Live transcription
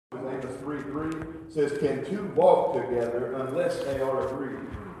Amos 3:3 says, can two walk together unless they are agreed?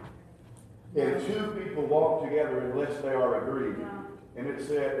 Can two people walk together unless they are agreed? And it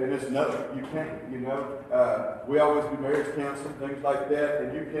said, and it's no, you can't, you know. We always do marriage counseling, things like that,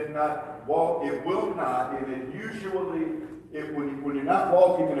 and you cannot walk, it will not, and it usually, when you're not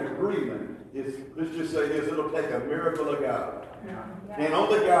walking in agreement, let's just say this, it'll take a miracle of God. And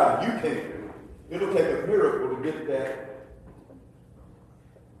only God, you can't. It'll take a miracle to get that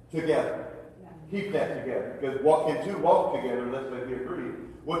together. Keep that together. Because can two walk together unless they be agreed?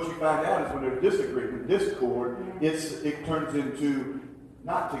 What you find out is when there's disagreement, discord, it turns into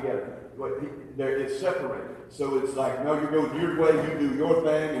not together. It's separated. So it's like, no, you go your way, you do your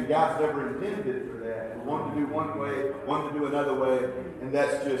thing, and God's never intended for that. One to do one way, one to do another way, and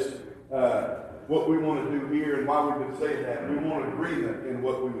that's just what we want to do here and why we've been saying that. We want agreement in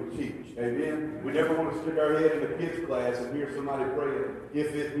what we would teach. Amen? We never want to stick our head in the kids' class and hear somebody praying,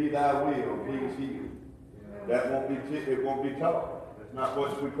 if it be thy will, please heal. That won't be taught. That's not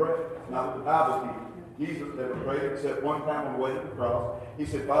what we pray. It's not what the Bible teaches. Jesus never prayed except one time on the way to the cross. He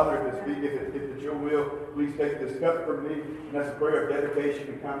said, Father, if it's your will, please take this cup from me. And that's a prayer of dedication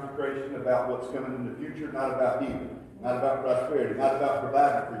and consecration about what's coming in the future, not about healing, not about prosperity, not about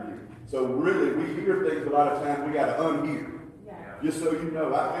providing for you. So really, we hear things a lot of times we got to unhear. Just so you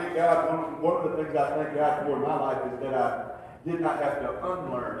know, I thank God, one of the things I thank God for in my life is that I did not have to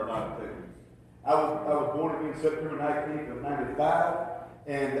unlearn a lot of things. I was born again September 19th of 95,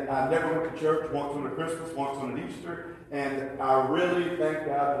 and I never went to church once on a Christmas, once on an Easter, and I really thank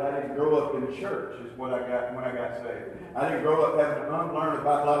God that I didn't grow up in church is what I got when I got saved. I didn't grow up having to unlearn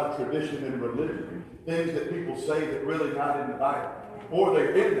about a lot of tradition and religion, things that people say that really not in the Bible. Or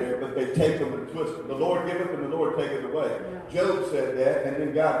they're in there, but they take them and twist them. The Lord giveth and the Lord taketh away. Job said that, and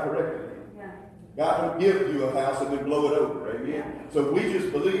then God corrected him. God will give you a house and then blow it over. Amen? So we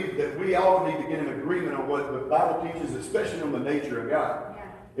just believe that we all need to get an agreement on what the Bible teaches, especially on the nature of God.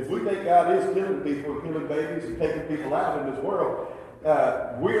 If we think God is killing people and killing babies and taking people out in this world,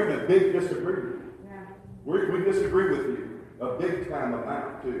 we're in a big disagreement. We disagree with you. A big time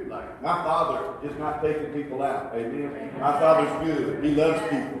amount too. Like my father is not taking people out. Amen. My father's good. He loves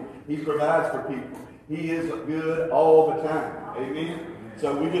people. He provides for people. He is good all the time. Amen.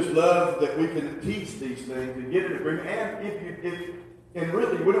 So we just love that we can teach these things and get an agreement. And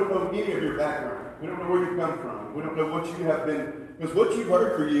really, we don't know any of your background. We don't know where you come from. We don't know what you have been, because what you've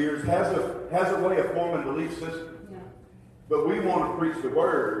heard for years has a way of forming a belief system. But we want to preach the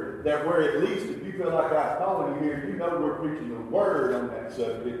word, that where at least if you feel like God's calling you here, you know we're preaching the word on that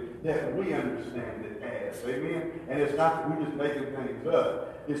subject, that we understand it as. Amen? And it's not that we're just making things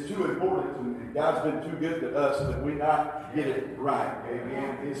up. It's too important to me. God's been too good to us that we not get it right.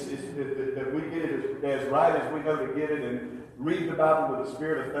 Amen? It's that we get it as right as we know to get it and read the Bible with a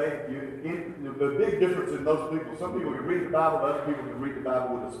spirit of faith. The big difference in those people, some people can read the Bible, other people can read the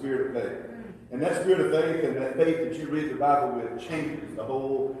Bible with a spirit of faith. And that spirit of faith and that faith that you read the Bible with changes the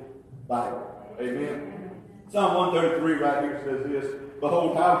whole Bible. Amen? Psalm 133 right here says this,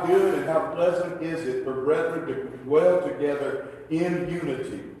 behold, how good and how pleasant is it for brethren to dwell together in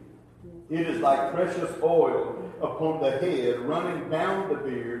unity. It is like precious oil upon the head, running down the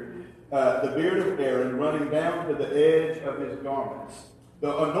beard of Aaron, running down to the edge of his garments. The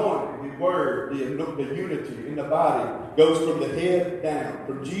anointing, the word, the unity in the body goes from the head down,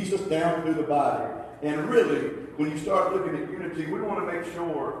 from Jesus down through the body. And really, when you start looking at unity, we want to make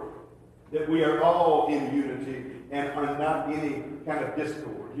sure that we are all in unity and are not any kind of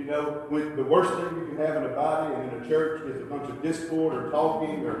discord. You know, the worst thing you can have in a body and in a church is a bunch of discord or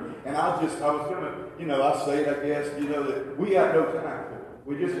talking. I say it, I guess, that we have no time for it.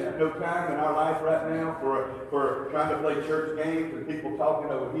 We just have no time in our life right now for trying to play church games and people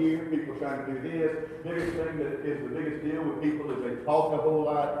talking over here, people trying to do this. Biggest thing that is the biggest deal with people is they talk a whole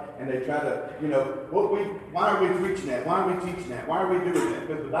lot and they try to, why are we preaching that? Why are we teaching that? Why are we doing that?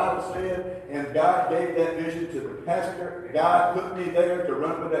 Because the Bible said, and God gave that vision to the pastor. God put me there to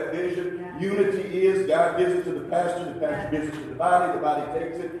run with that vision. Unity is God gives it to the pastor gives it to the body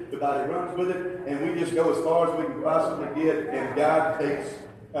takes it, the body runs with it, and we just go as far as we can possibly get, and God takes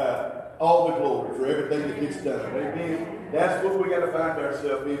all the glory for everything that gets done. Amen. That's what we got to find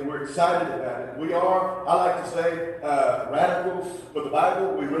ourselves in. We're excited about it. We are, I like to say, radicals for the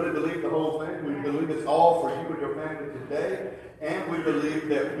Bible. We really believe the whole thing. We believe it's all for you and your family today. And we believe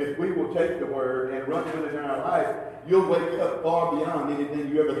that if we will take the word and run with it in our life, you'll wake up far beyond anything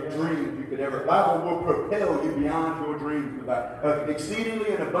you ever dreamed you could ever. The Bible will propel you beyond your dreams.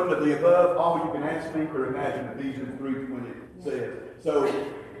 Exceedingly and abundantly above all you can ask, think, or imagine, Ephesians 3:20 says. So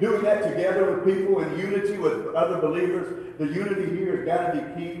doing that together with people in unity with other believers. The unity here has got to be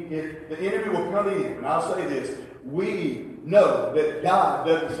key. The enemy will come in, and I'll say this. We know that God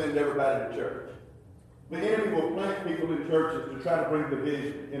doesn't send everybody to church. The enemy will plant people in churches to try to bring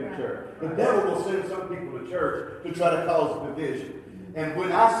division in a church. The devil will send some people to church to try to cause division. And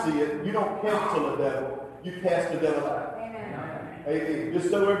when I see it, you don't cancel the devil, you cast the devil out. Amen. Just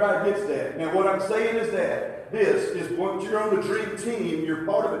so everybody gets that. Now what I'm saying is that this is once you're on the dream team, you're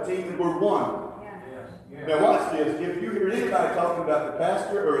part of a team and we're one. Now watch this. If you hear anybody talking about the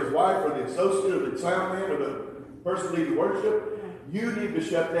pastor or his wife or the associate or the sound man or the person leading worship, you need to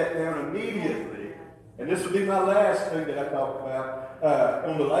shut that down immediately. And this will be my last thing that I talk about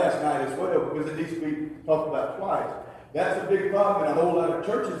on the last night as well, because it needs to be talked about twice. That's a big problem in a whole lot of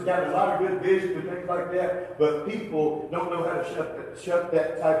churches. Got a lot of good vision and things like that, but people don't know how to shut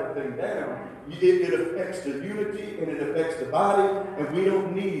that type of thing down. It affects the unity and it affects the body, and we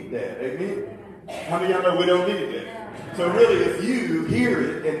don't need that. Amen? How many of y'all know we don't need that? So really, if you hear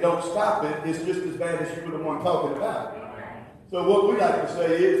it and don't stop it, it's just as bad as you were the one talking about it. So what we like to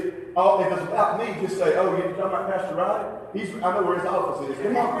say is, if it's about me, just say, oh, you're talking about Pastor Roddy? I know where his office is.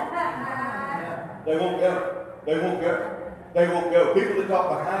 Come on. They won't go. They won't go. They won't go. People that talk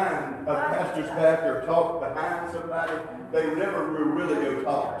behind a pastor's back or talk behind somebody, they never really go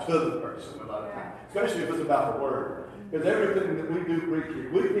talk to the person a lot of times, especially if it's about the Word. Because everything that we do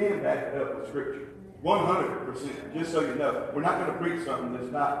preaching, we can back it up with Scripture. 100%, just so you know. We're not going to preach something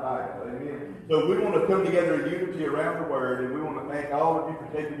that's not Bible. Amen. So we want to come together in unity around the Word, and we want to thank all of you for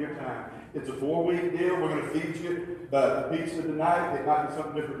taking your time. It's a 4-week deal. We're going to feed you the pizza tonight. It might be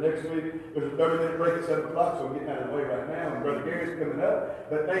something different next week. There's a 30-minute break at 7 o'clock, so we're getting out of the way right now. And Brother Gary's coming up.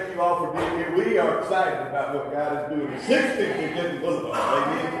 But thank you all for being here. We are excited about what God is doing. 650 Denton Boulevard.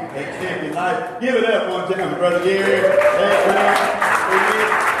 Amen. And Champion Life. Give it up one time, Brother Gary. Amen.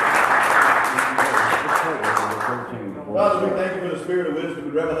 Father, we thank you for the spirit of wisdom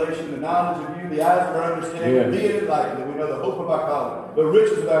and revelation, the knowledge of you, the eyes of our understanding, being enlightened, that we know the hope of our calling, the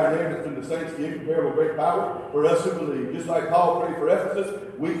riches of our inheritance in the saints, the incomparable great power for us who believe. Just like Paul prayed for Ephesus,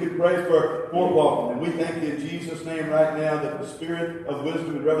 we can pray for Fort Walton. And we thank you in Jesus' name right now that the spirit of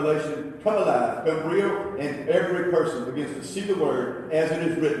wisdom and revelation come alive, come real, and every person begins to see the word as it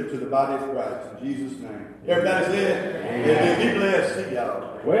is written to the body of Christ. In Jesus' name. Everybody said, amen. Be blessed. See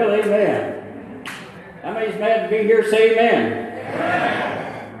y'all. Well, amen. How many's mad to be here? Say amen.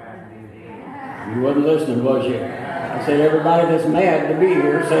 You wasn't listening, was you? I said everybody that's mad to be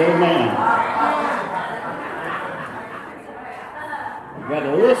here, say amen. You got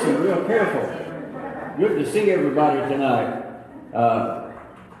to listen real careful. Good to see everybody tonight.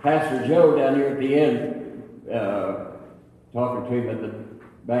 Pastor Joe down here at the end, talking to him at the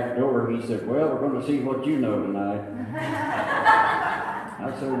back door, he said, well, we're going to see what you know tonight.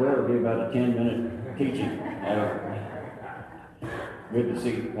 I said, well, it'll be about a 10-minute teaching. Good to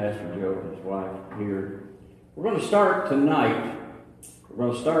see Pastor Joe and his wife here. We're going to start tonight. We're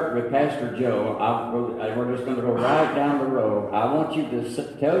going to start with Pastor Joe. We're just going to go right down the road. I want you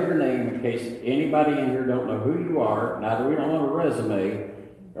to tell your name in case anybody in here don't know who you are. Now, we don't want a resume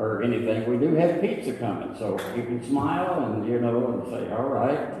or anything. We do have pizza coming, so you can smile and and say, all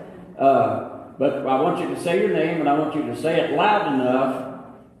right. But I want you to say your name, and I want you to say it loud enough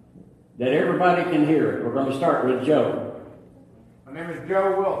that everybody can hear it. We're going to start with Joe. My name is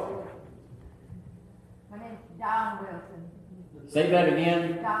Joe Wilson. My name is Don Wilson. Say that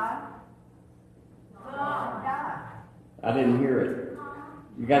again. Don. I didn't hear it.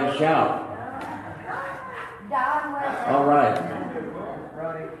 You got to shout. Don Wilson. All right.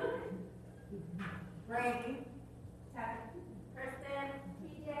 Randy. Kristen.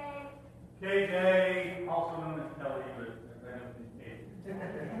 TJ. KJ, also known as Kelly, but I know he's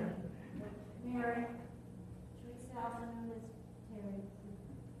Mary. Teresa, also known as Terry.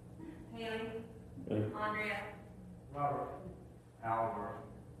 Haley. Andrea. Robert. Albert.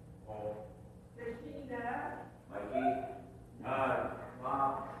 Paul. Christina. Mikey.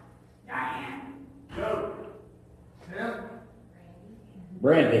 Bob. Diane. Joe. Tim.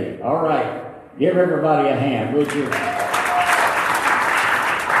 Brandy. All right. Give everybody a hand, would you?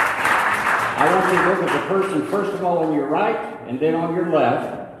 I want you to look at the person, first of all, on your right and then on your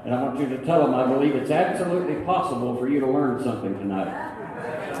left. And I want you to tell them, I believe it's absolutely possible for you to learn something tonight.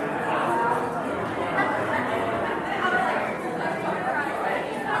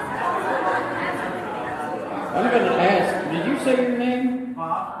 I'm going to ask, did you say your name?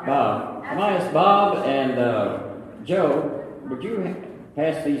 Bob. Bob. I'm going to ask Bob and Joe, would you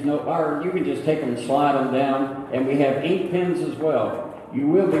pass these notes, or you can just take them and slide them down, and we have ink pens as well. You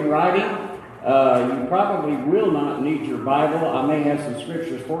will be writing, You probably will not need your Bible. I may have some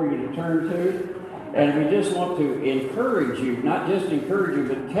scriptures for you to turn to. And we just want to encourage you, not just encourage you,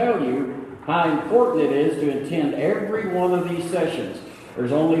 but tell you how important it is to attend every one of these sessions.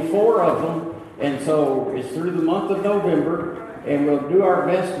 There's only 4 of them, and so it's through the month of November, and we'll do our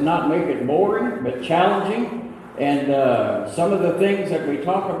best to not make it boring, but challenging. And some of the things that we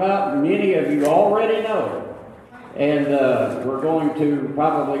talk about, many of you already know. And we're going to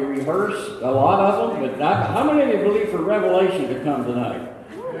probably rehearse a lot of them, but how many of you believe for revelation to come tonight?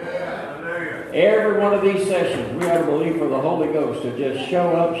 Every one of these sessions, we ought to believe for the Holy Ghost to just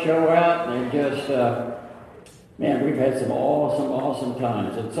show up, show out, and just, man, we've had some awesome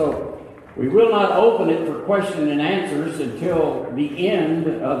times. And so we will not open it for question and answers until the end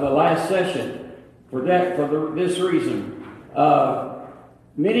of the last session. This reason.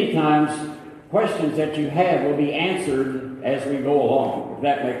 Many times, questions that you have will be answered as we go along, if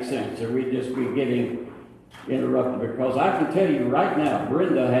that makes sense, or we'd just be getting interrupted, because I can tell you right now,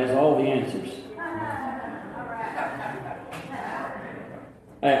 Brenda has all the answers.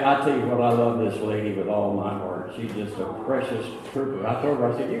 I tell you what, I love this lady with all my heart. She's just a precious trooper. I told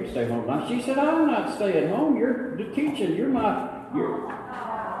her, I said, you can stay home. Now, she said, I'm not staying home. You're the teacher.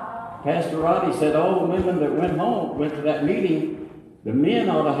 Pastor Roddy said all the women that went to that meeting, the men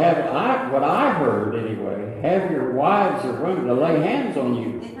ought to have, what I heard anyway, have your wives or women to lay hands on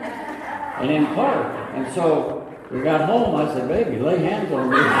you and impart. And so we got home. I said, baby, lay hands on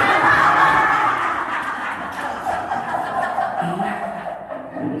me.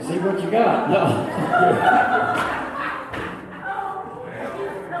 See what you got. No.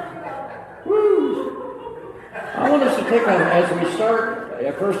 Woo. I want us to take as we start,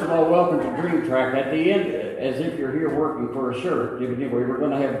 first of all, welcome to Dream Track. At the end, as if you're here working for a shirt. Anyway, we're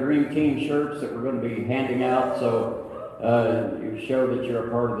going to have Dream Team shirts that we're going to be handing out, so you show that you're a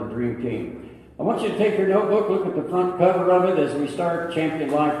part of the Dream Team. I want you to take your notebook, look at the front cover of it as we start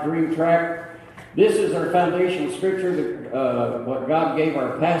Champion Life Dream Track. This is our foundational scripture, what God gave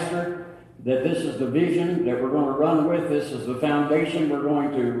our pastor, that this is the vision that we're going to run with. This is the foundation we're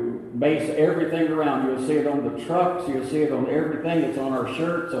going to base everything around. You'll see it on the trucks. You'll see it on everything. It's on our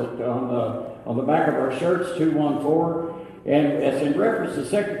shirts, on the back of our shirts, 214. And it's in reference to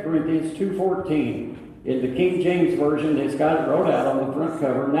 2 Corinthians 2:14. In the King James Version, it's got it wrote out on the front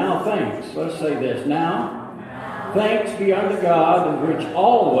cover. Now thanks. Let's say this. Now thanks be unto God, which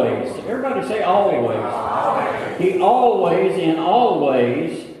always, everybody say always. He always, in all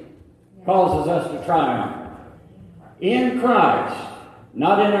ways, causes us to triumph. In Christ,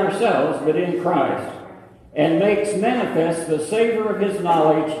 not in ourselves, but in Christ, and makes manifest the savor of his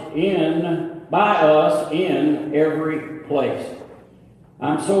knowledge by us in every place.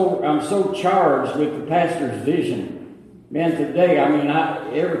 I'm so charged with the pastor's vision. Man, today,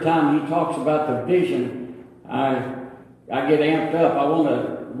 every time he talks about the vision, I get amped up. I want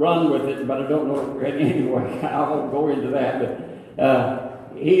to run with it, but I don't know. Anyway, I won't go into that.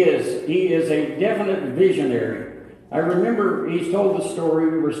 But he is a definite visionary. I remember he's told the story.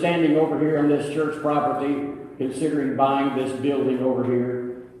 We were standing over here on this church property, considering buying this building over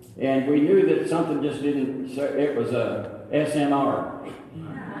here, and we knew that something just didn't. It was a SNR.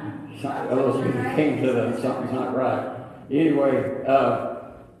 Came to the something's not right. Anyway,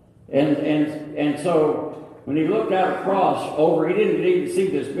 and so. When he looked out across he didn't even see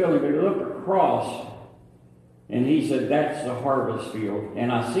this building, but he looked across, and he said, that's the harvest field.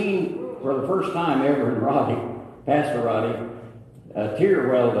 And I seen, for the first time ever in Pastor Roddy, a tear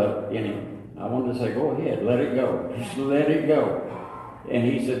welled up in him. I wanted to say, go ahead, let it go. Just let it go. And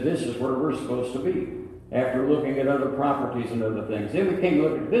he said, this is where we're supposed to be, after looking at other properties and other things. Then we came to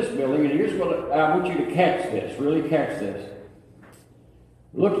look at this building, and here's what I want you to catch this, really catch this.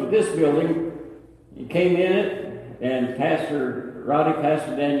 Looked at this building. He came in it, and Pastor Roddy,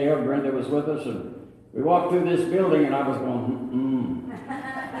 Pastor Danielle, Brenda was with us, and we walked through this building, and I was going,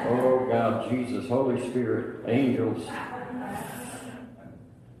 oh God, Jesus, Holy Spirit, angels.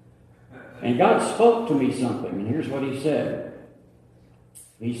 And God spoke to me something, and here's what he said.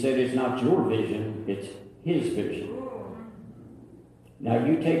 He said, it's not your vision, it's his vision. Now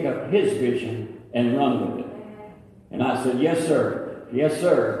you take up his vision and run with it. And I said, yes, sir. Yes,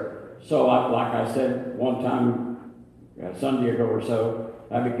 sir. So, like I said one time, Sunday ago or so,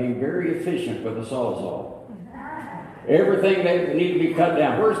 I became very efficient with a sawzall. Everything that needed to be cut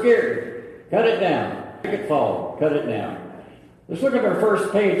down. Where's Gary? Cut it down. Make it fall. Cut it down. Let's look at our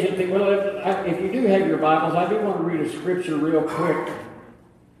first page. And think, well, if you do have your Bibles, I do want to read a scripture real quick.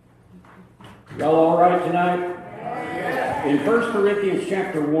 Y'all all right tonight? In 1 Corinthians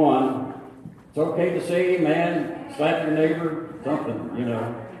chapter 1, it's okay to say amen, slap your neighbor, something,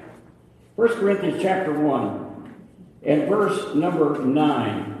 1 1 Corinthians chapter 1 and verse number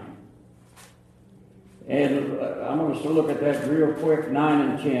 9. And I'm going to look at that real quick, 9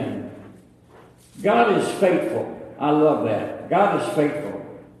 and 10. God is faithful. I love that. God is faithful,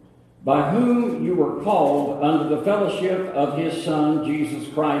 by whom you were called unto the fellowship of his Son,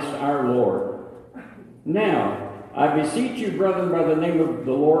 Jesus Christ our Lord. Now, I beseech you, brethren, by the name of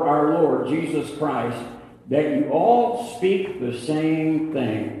the Lord, our Lord, Jesus Christ, that you all speak the same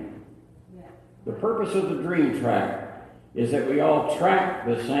thing. The purpose of the Dream Track is that we all track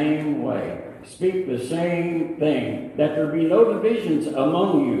the same way, speak the same thing, that there be no divisions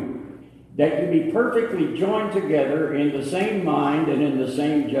among you, that you be perfectly joined together in the same mind and in the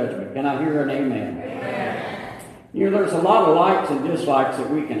same judgment. Can I hear an amen? Amen. You know, there's a lot of likes and dislikes that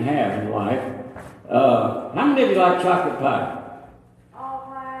we can have in life. How many of you like chocolate pie?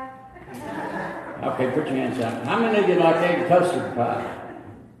 All pie. Okay, put your hands down. How many of you like egg custard pie?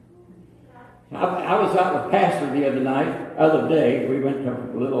 I was out with Pastor the other day. We went to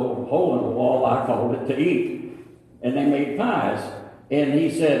a little hole in the wall, I called it, to eat. And they made pies. And he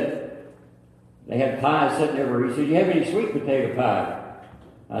said, they had pies sitting everywhere. He said, "You have any sweet potato pie?"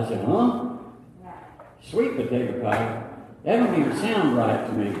 I said, "Huh? Sweet potato pie? That don't even sound right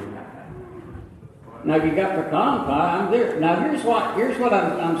to me." Now you got pecan pie, I'm there. Now here's what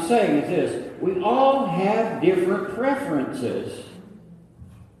I'm saying is this. We all have different preferences.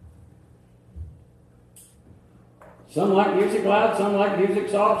 Some like music loud, some like music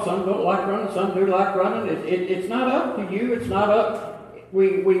soft, some don't like running, some do like running. It's not up to you, it's not up.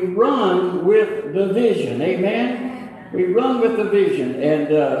 We run with the vision, amen? We run with the vision, and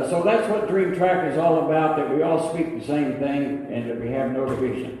so that's what Dream Track is all about, that we all speak the same thing and that we have no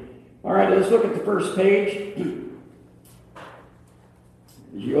division. All right, let's look at the first page.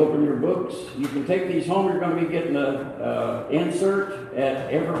 As you open your books, you can take these home. You're going to be getting an insert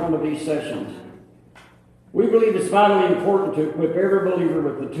at every one of these sessions. We believe it's vitally important to equip every believer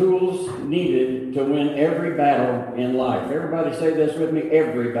with the tools needed to win every battle in life. Everybody say this with me,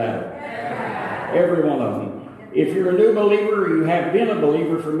 every battle. Every one of them. If you're a new believer or you have been a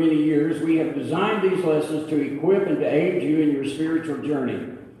believer for many years, we have designed these lessons to equip and to aid you in your spiritual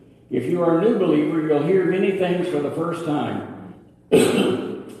journey. If you are a new believer, you'll hear many things for the first time.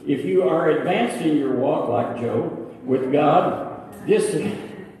 If you are advanced in your walk, like Joe, with God,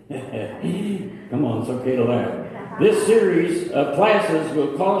 come on, it's okay to laugh. This series of classes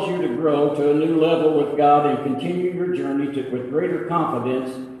will cause you to grow to a new level with God and continue your journey with greater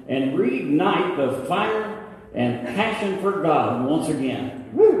confidence and reignite the fire and passion for God once again.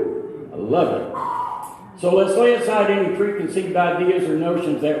 Woo! I love it. So let's lay aside any preconceived ideas or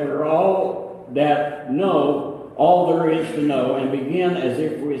notions that we're all that know all there is to know and begin as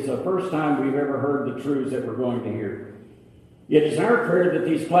if it's the first time we've ever heard the truths that we're going to hear. It is our prayer that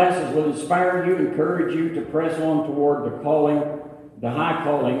these classes will inspire you, encourage you to press on toward the high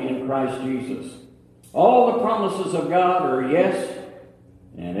calling in Christ Jesus. All the promises of God are yes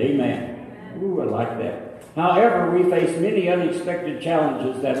and amen. Ooh, I like that. However, we face many unexpected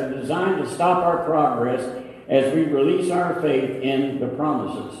challenges that are designed to stop our progress as we release our faith in the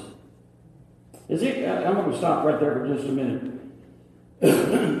promises. I'm going to stop right there for just a minute.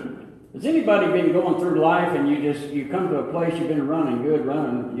 Has anybody been going through life and you come to a place you've been running,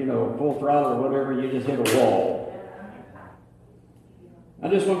 full throttle or whatever, and you just hit a wall? I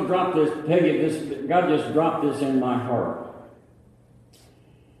just want to tell you this, God just dropped this in my heart.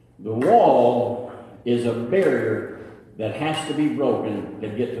 The wall is a barrier that has to be broken to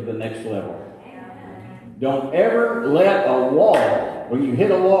get to the next level. Don't ever let a wall, when you hit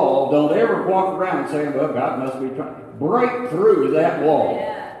a wall, don't ever walk around saying, well, God must be trying. Break through that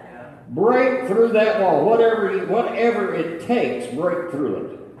wall. Break through that wall. Whatever it takes, break through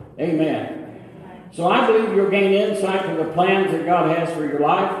it. Amen. So I believe you'll gain insight to the plans that God has for your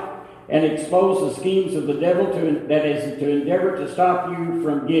life and expose the schemes of the devil to endeavor to stop you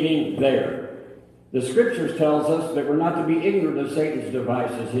from getting there. The Scriptures tells us that we're not to be ignorant of Satan's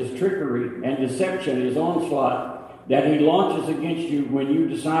devices, his trickery and deception, his onslaught that he launches against you when you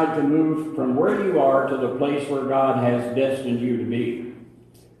decide to move from where you are to the place where God has destined you to be.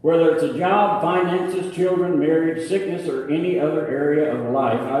 Whether it's a job, finances, children, marriage, sickness, or any other area of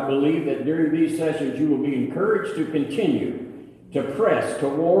life, I believe that during these sessions you will be encouraged to continue to press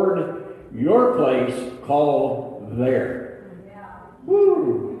toward your place called there.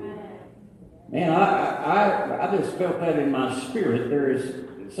 Woo! Man, I just felt that in my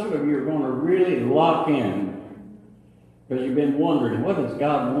spirit. Some of you are going to really lock in because you've been wondering, what does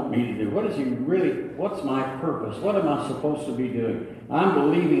God want me to do? What's my purpose? What am I supposed to be doing? I'm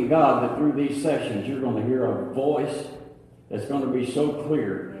believing God that through these sessions you're going to hear a voice that's going to be so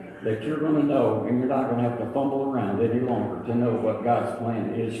clear that you're going to know, and you're not going to have to fumble around any longer to know what God's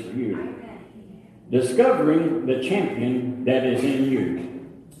plan is for you. Discovering the champion that is in you.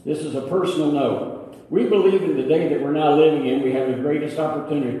 This is a personal note. We believe in the day that we're now living in, we have the greatest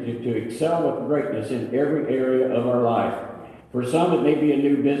opportunity to excel with greatness in every area of our life. For some, it may be a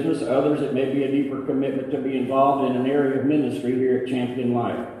new business. Others, it may be a deeper commitment to be involved in an area of ministry here at Champion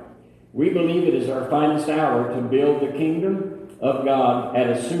Life. We believe it is our finest hour to build the kingdom of God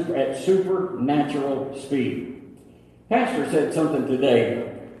at supernatural speed. Pastor said something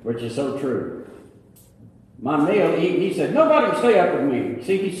today, which is so true. My mail, he said, nobody will stay up with me.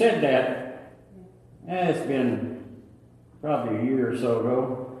 See, he said that. It's been probably a year or so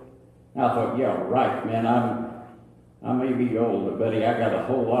ago. I thought, yeah, right, man, I may be old, but buddy, I got a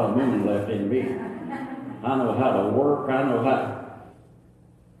whole lot of women left in me. I know how to work. I know how.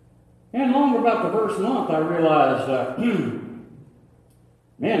 And long about the first month, I realized,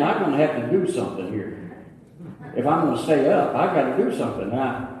 man, I'm going to have to do something here. If I'm going to stay up, I've got to do something.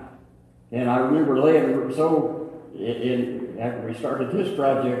 And I remember laying, so after we started this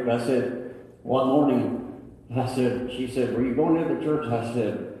project, I said, one morning, she said, were you going to the church? I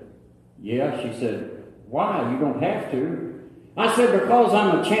said, yeah. She said, why? You don't have to. I said, because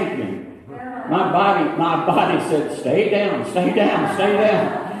I'm a champion. My body said, stay down, stay down, stay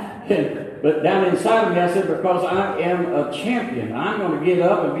down. But down inside of me, I said, because I am a champion. I'm going to get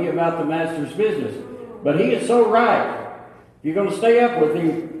up and be about the Master's business. But he is so right. If you're going to stay up with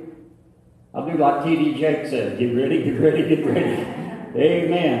him, I'll do like T.D. Jakes says, get ready, get ready, get ready.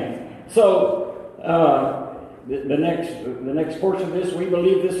 Amen. So, the next portion of this, we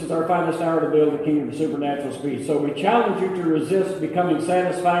believe this is our finest hour to build the kingdom of supernatural speed. So we challenge you to resist becoming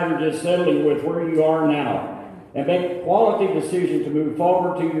satisfied or just settling with where you are now, and make a quality decision to move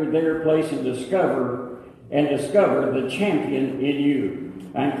forward to your there place and discover the champion in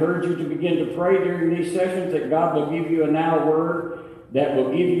you. I encourage you to begin to pray during these sessions that God will give you a now word that will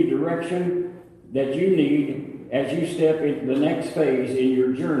give you direction that you need as you step into the next phase in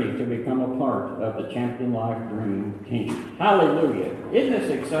your journey to become a part of the Champion Life Dream Team. Hallelujah. Isn't this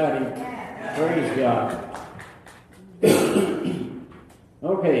exciting? Praise God.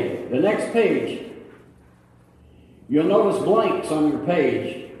 Okay, the next page. You'll notice blanks on your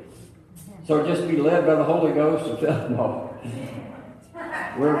page. So just be led by the Holy Ghost and fill them all.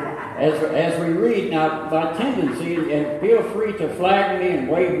 As we read, now my tendency, and feel free to flag me and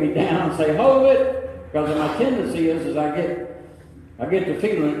wave me down and say, hold it. Because my tendency is I get the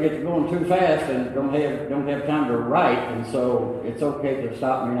feeling it gets going too fast and don't have time to write, and so it's okay to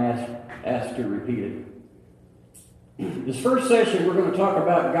stop me and ask to repeat it. This first session we're going to talk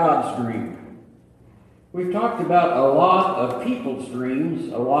about God's dream. We've talked about a lot of people's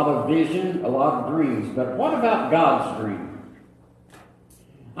dreams, a lot of vision, a lot of dreams, but what about God's dream?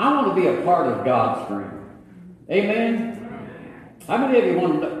 I want to be a part of God's dream. Amen? How many of you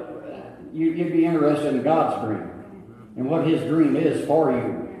want to? You'd be interested in God's dream and what his dream is for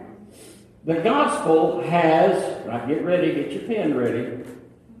you. The gospel has, now get ready, get your pen ready.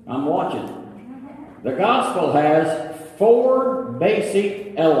 I'm watching. The gospel has 4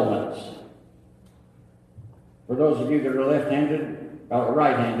 basic elements. For those of you that are left-handed, or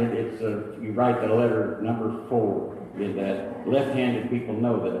right-handed, it's you write the letter number 4 in that. Left-handed people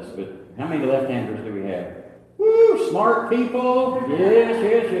know this, but how many left-handers do we have? Woo, smart people.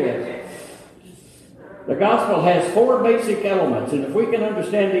 Yes. The gospel has 4 basic elements, and if we can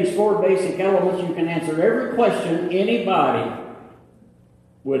understand these 4 basic elements, you can answer every question anybody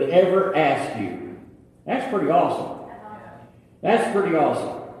would ever ask you. That's pretty awesome. That's pretty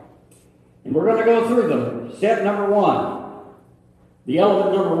awesome. And we're going to go through them. Step number 1. The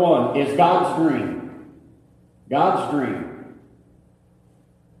element number 1 is God's dream. God's dream.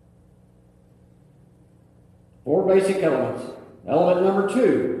 4 basic elements. Element number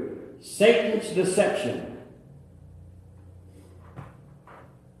 2. Satan's deception.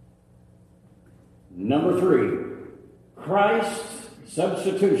 Number 3, Christ's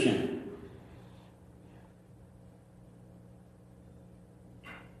substitution.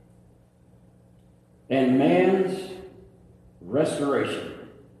 And man's restoration.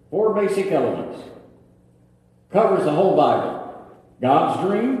 4 basic elements. Covers the whole Bible. God's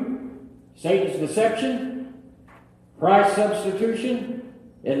dream, Satan's deception, Christ's substitution,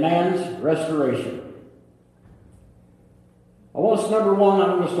 and man's restoration. I want us, number 1, I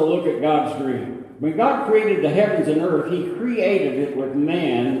want us to look at God's dream. When God created the heavens and earth, he created it with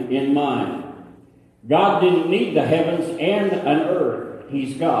man in mind. God didn't need the heavens and an earth.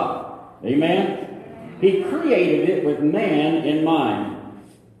 He's God. Amen? He created it with man in mind.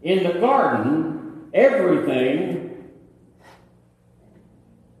 In the garden, everything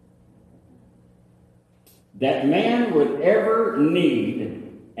that man would ever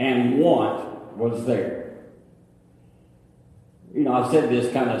need and want was there. You know, I said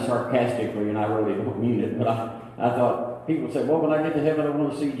this kind of sarcastically, and I really don't mean it, but I thought, people say, well, when I get to heaven, I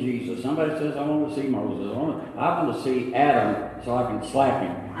want to see Jesus. Somebody says, I want to see Moses. I want to see Adam so I can slap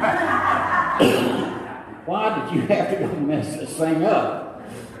him. Why did you have to go mess this thing up?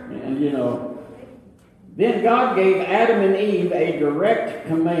 And, you know, then God gave Adam and Eve a direct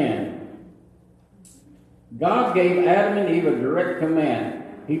command. God gave Adam and Eve a direct command.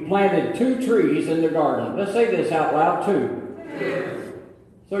 He planted 2 trees in the garden. Let's say this out loud, 2.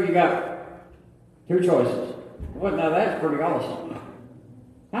 So you got 2 choices. Well, now that's pretty awesome.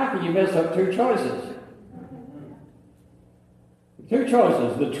 How can you mess up 2 choices? 2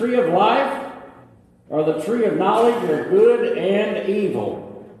 choices. The tree of life or the tree of knowledge of good and evil.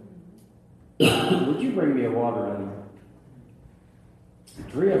 Would you bring me a water in?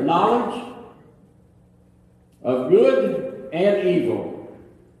 The tree of knowledge of good and evil,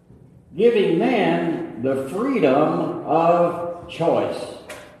 giving man the freedom of choice.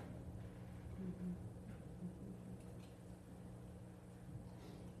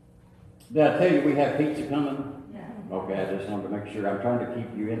 Did I tell you we have pizza coming? Yeah. Okay, I just wanted to make sure. I'm trying to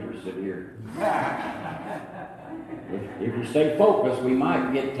keep you interested here. If you stay focused, we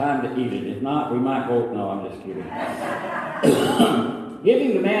might get time to eat it. If not, we might go, no, I'm just kidding.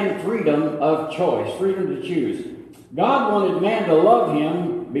 Giving the man freedom of choice, freedom to choose. God wanted man to love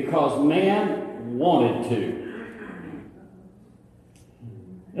him because man wanted to.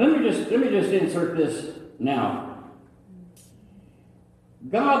 Let me just insert this now.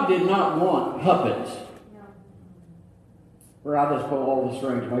 God did not want puppets where I just pull all the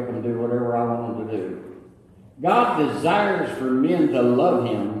strings, make them do whatever I want them to do. God desires for men to love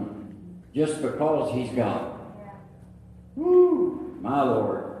him just because he's God. Woo, my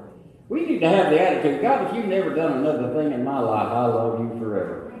Lord. We need to have the attitude, God, if you've never done another thing in my life, I love you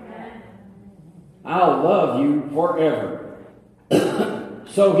forever. I'll love you forever.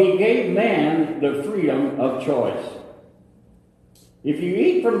 So he gave man the freedom of choice. If you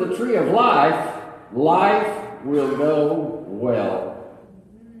eat from the tree of life, life will go well.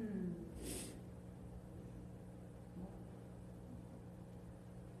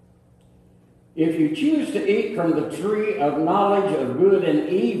 If you choose to eat from the tree of knowledge of good and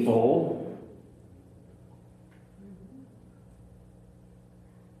evil,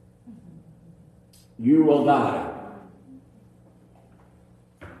 you will die.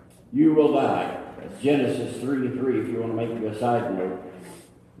 You will die. That's Genesis 3:3, if you want to make a side note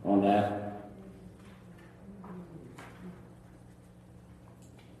on that.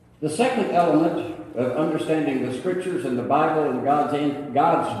 The second element of understanding the Scriptures and the Bible and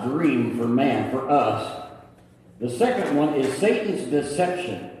God's dream for man, for us. The second one is Satan's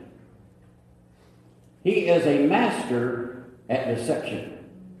deception. He is a master at deception.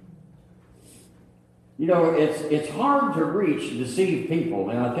 You know, it's hard to reach deceived people,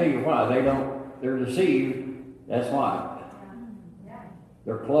 and I'll tell you why. They're deceived. That's why.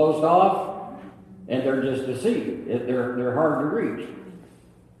 They're closed off, and they're just deceived. They're hard to reach.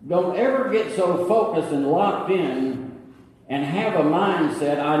 Don't ever get so focused and locked in and have a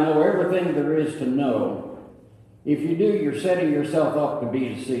mindset, I know everything there is to know. If you do, you're setting yourself up to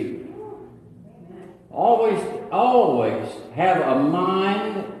be deceived. Always have a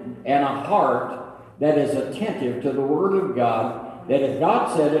mind and a heart that is attentive to the Word of God, that if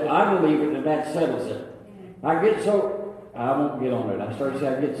God said it, I believe it, and that settles it. I won't get on it. I start to say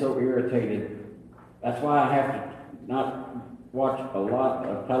I get so irritated. That's why I have to not watch a lot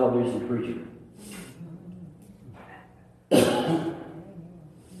of television preaching.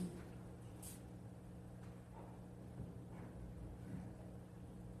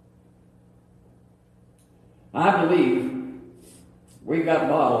 I believe we've got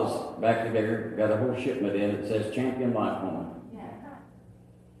bottles back there, got a whole shipment in it says Champion Life on them.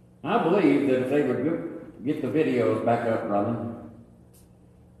 I believe that if they would get the videos back up running,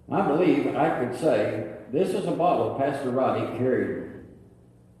 I believe I could say, this is a bottle Pastor Roddy carried.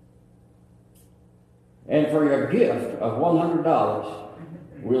 And for your gift of $100,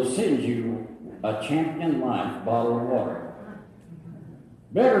 we'll send you a Champion Life bottle of water.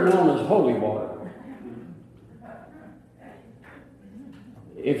 Better known as holy water.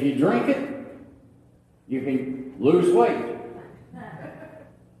 If you drink it, you can lose weight.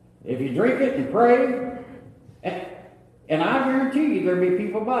 If you drink it and pray, and I guarantee you there'll be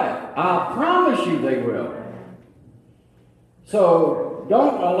people buy it. I promise you they will. So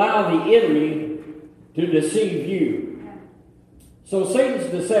don't allow the enemy to deceive you. So Satan's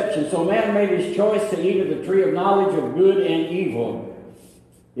deception. So man made his choice to eat of the tree of knowledge of good and evil.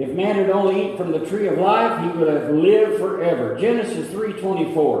 If man had only eaten from the tree of life, he would have lived forever. Genesis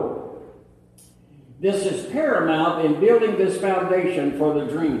 3:24. This is paramount in building this foundation for the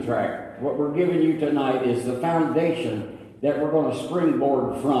dream track. What we're giving you tonight is the foundation that we're going to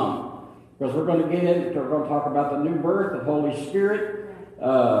springboard from. Because we're going to we're going to talk about the new birth, the Holy Spirit,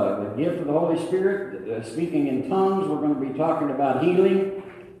 the gift of the Holy Spirit, speaking in tongues. We're going to be talking about healing,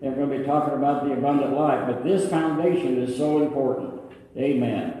 and we're going to be talking about the abundant life. But this foundation is so important.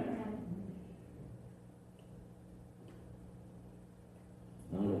 Amen.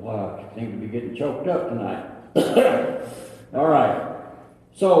 I don't know why I seem to be getting choked up tonight. All right.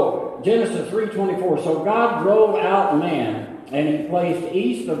 So, Genesis 3:24. So God drove out man, and he placed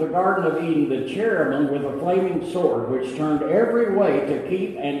east of the Garden of Eden the cherubim with a flaming sword, which turned every way to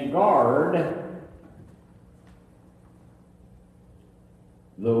keep and guard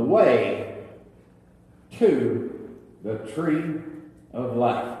the way to the tree of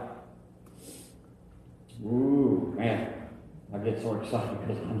life. Ooh, man. I get so excited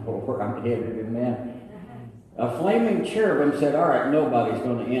because I know where I'm headed, man. A flaming cherubim said, all right, nobody's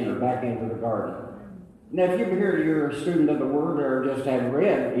going to enter back into the garden. Now, if you're a student of the Word or just have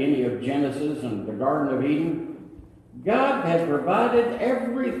read any of Genesis and the Garden of Eden, God has provided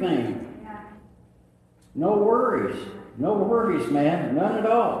everything. No worries. No worries, man. None at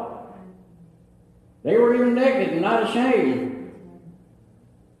all. They were even naked and not ashamed.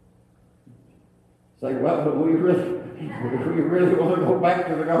 Say, well, do we really want to go back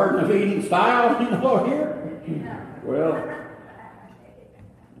to the Garden of Eden style, here? Well,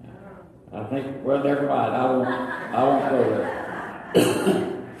 I think, well, never mind. I won't go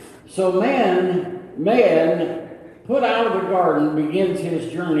there. So man put out of the garden begins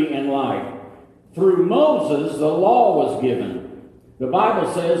his journey in life. Through Moses, the law was given. The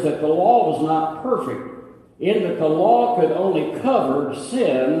Bible says that the law was not perfect, in that the law could only cover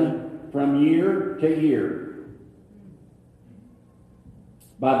sin from year to year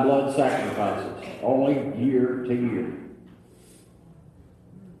by blood sacrifices, only year to year.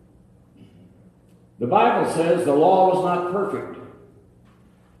 The Bible says the law was not perfect,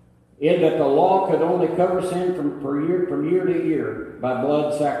 in that the law could only cover sin from year to year by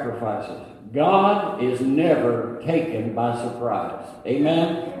blood sacrifices. God is never taken by surprise.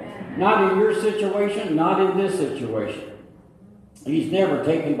 Amen? Not in your situation, not in this situation. He's never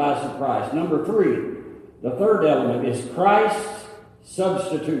taken by surprise. Number 3, the third element is Christ's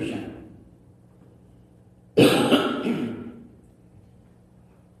substitution.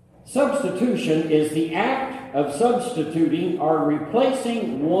 Substitution is the act of substituting or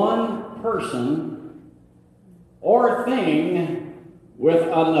replacing one person or thing with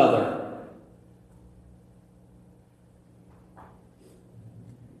another.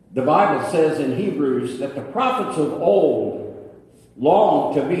 The Bible says in Hebrews that the prophets of old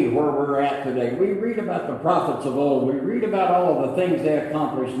longed to be where we're at today. We read about the prophets of old. We read about all of the things they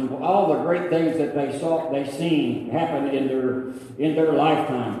accomplished and all the great things that they seen happen in their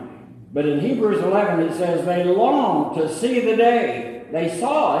lifetime. But in Hebrews 11 it says they longed to see the day. They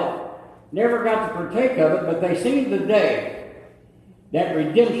saw it, never got to partake of it, but they seen the day that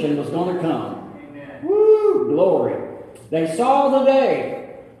redemption was going to come. Amen. Woo! Glory. They saw the day.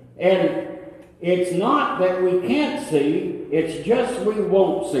 And it's not that we can't see, it's just we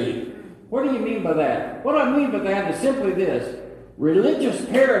won't see. What do you mean by that? What I mean by that is simply this. Religious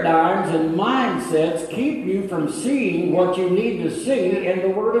paradigms and mindsets keep you from seeing what you need to see in the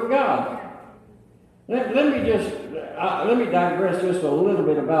Word of God. Let me digress just a little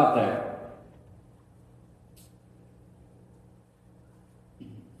bit about that.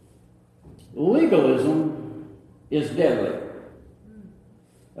 Legalism is deadly.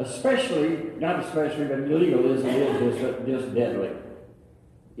 Not especially, but legalism is just deadly.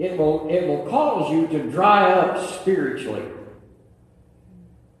 It will cause you to dry up spiritually.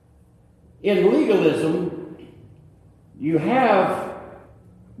 In legalism, you have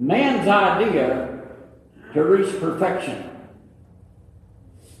man's idea to reach perfection.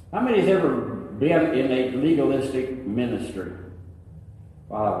 How many has ever been in a legalistic ministry?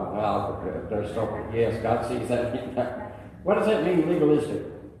 Wow, yes, God sees that. What does that mean, legalistic?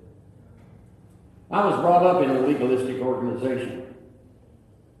 I was brought up in a legalistic organization.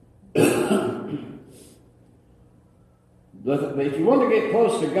 If you want to get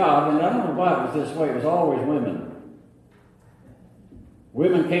close to God, and I don't know why it was this way, it was always women.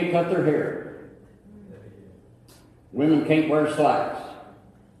 Women can't cut their hair. Women can't wear slacks.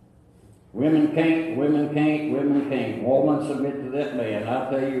 Women can't. Woman submit to that man. I'll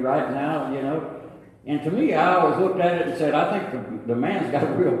tell you right now, And to me, I always looked at it and said, I think the man's got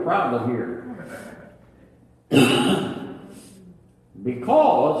a real problem here.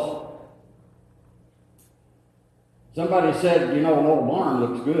 Because somebody said, you know, an old barn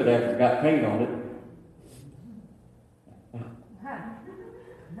looks good after it's got paint on it.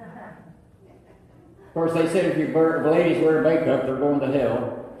 Of course, they said if ladies wear makeup, they're going to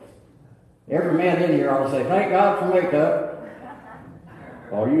hell. Every man in here ought to say, thank God for makeup.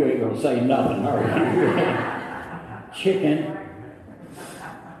 Oh, you ain't going to say nothing, are you? Chicken.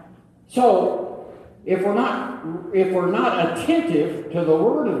 So, if we're not attentive to the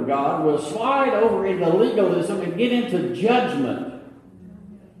Word of God, we'll slide over into legalism and get into judgment.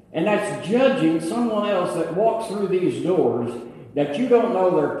 And that's judging someone else that walks through these doors that you don't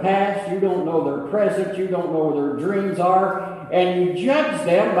know their past, you don't know their present, you don't know what their dreams are, and you judge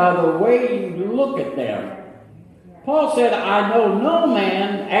them by the way you look at them. Paul said, I know no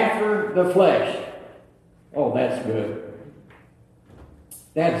man after the flesh. Oh, that's good.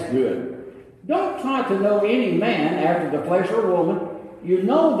 That's good. Don't try to know any man after the flesh or woman. You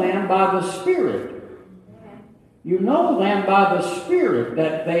know them by the Spirit. You know them by the Spirit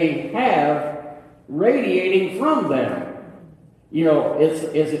that they have radiating from them. You know, is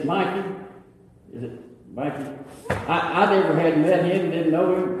it Mikey? Is it Mikey? I never had met him, didn't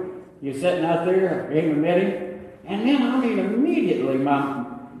know him. He was sitting out there, I came and met him. And then, I mean, immediately my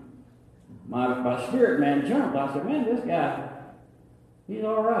spirit man jumped. I said, man, this guy, he's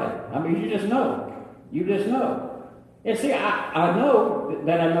all right. I mean, you just know. You just know. And see, I know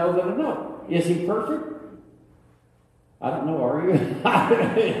that I know that I know. Is he perfect? I don't know, are you?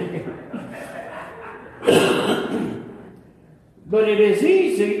 But it is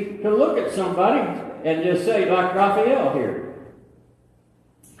easy to look at somebody and just say, like Raphael here.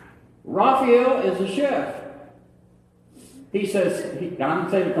 Raphael is a chef. He says, I'm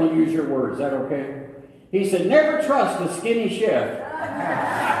saying going to use your words, is that okay? He said, never trust a skinny chef.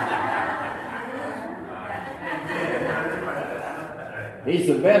 He's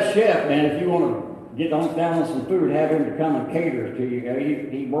the best chef, man. If you want to get down on some food, have him to come and cater to you.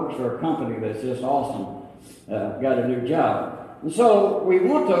 He works for a company that's just awesome. Got a new job. And so we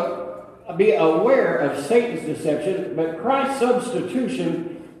want to be aware of Satan's deception, but Christ's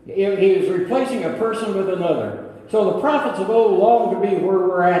substitution, he is replacing a person with another. So the prophets of old long to be where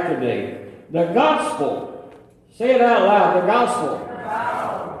we're at today. The gospel, say it out loud, the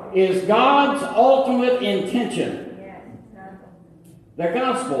gospel is God's ultimate intention. The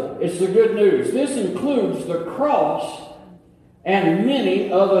gospel is the good news. This includes the cross and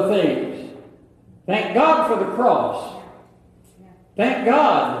many other things. Thank God for the cross. Thank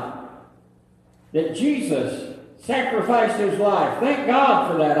God that Jesus sacrificed his life. Thank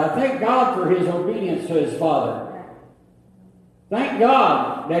God for that. I thank God for his obedience to his Father. Thank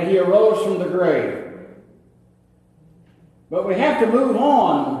God that he arose from the grave. But we have to move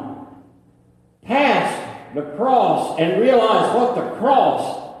on past the cross and realize what the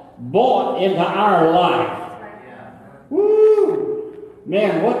cross brought into our life. Woo!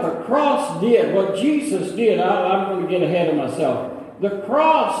 Man, what the cross did, what Jesus did, I'm going to get ahead of myself. The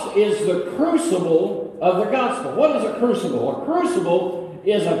cross is the crucible of the gospel. What is a crucible? A crucible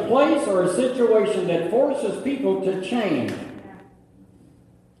is a place or a situation that forces people to change.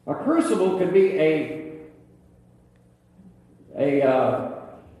 A crucible could be a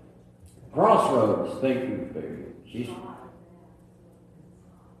crossroads. Thank you, baby.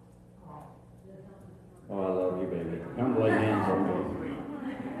 Oh, I love you, baby. Come lay hands on me.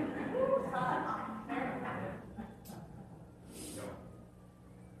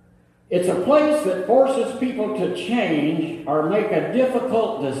 It's a place that forces people to change or make a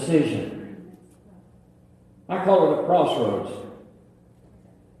difficult decision. I call it a crossroads.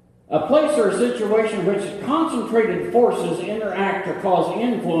 A place or a situation in which concentrated forces interact to cause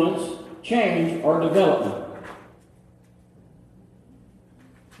influence, change, or development.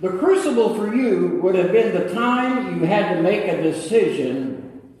 The crucible for you would have been the time you had to make a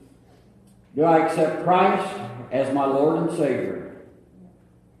decision. Do I accept Christ as my Lord and Savior?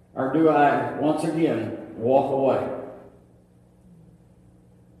 Or do I, once again, walk away?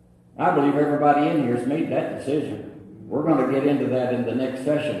 I believe everybody in here has made that decision. We're going to get into that in the next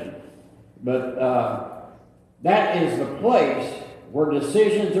session. But that is the place where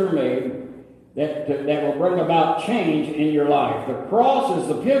decisions are made that will bring about change in your life. The cross is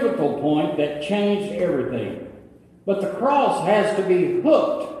the pivotal point that changed everything. But the cross has to be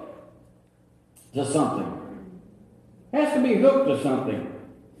hooked to something. Has to be hooked to something.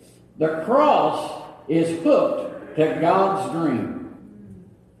 The cross is hooked to God's dream.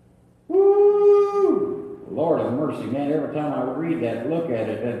 Woo! Lord of mercy, man, every time I read that, look at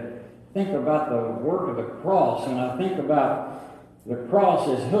it, and think about the work of the cross, and I think about The cross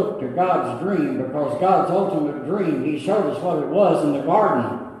is hooked to God's dream because God's ultimate dream, He showed us what it was in the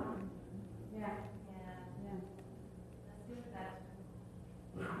garden. Yeah.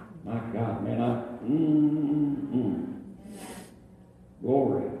 My God, man,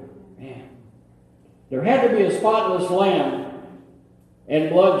 glory, man. There had to be a spotless lamb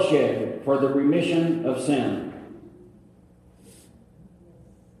and bloodshed for the remission of sin.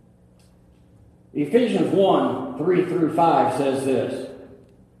 Ephesians 1, 3 through 5 says this.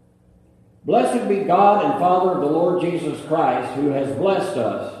 Blessed be God and Father of the Lord Jesus Christ, who has blessed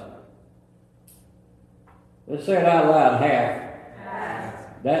us. Let's say it out loud, half.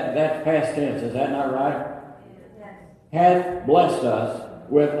 That's past tense, is that not right? Yes. Hath blessed us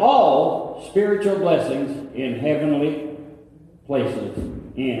with all spiritual blessings in heavenly places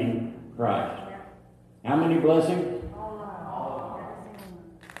in Christ. How many blessings?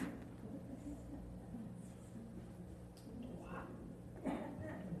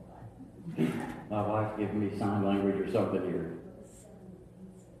 My wife's giving me sign language or something here.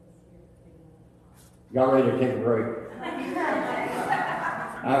 Y'all ready to take a break?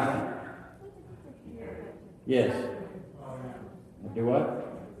 Yes. Do what?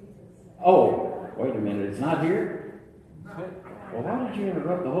 Oh, wait a minute. It's not here? Well, why did you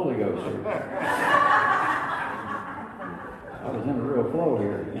interrupt the Holy Ghost here? I was in a real flow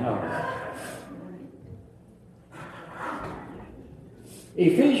here. No.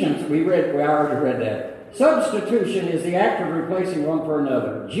 Ephesians, we already read that. Substitution is the act of replacing one for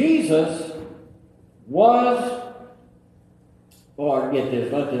another. Jesus was, get this,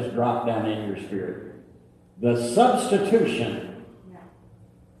 let this drop down in your spirit. The substitution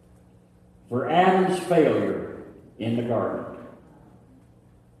for Adam's failure in the garden.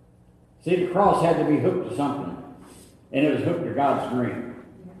 See, the cross had to be hooked to something, and it was hooked to God's dream.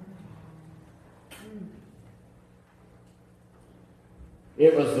 He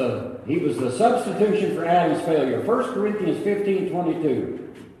was the substitution for Adam's failure. 1 Corinthians 15:22.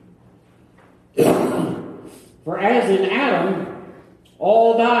 For as in Adam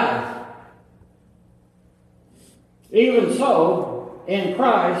all die, even so in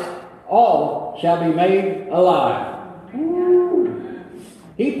Christ all shall be made alive.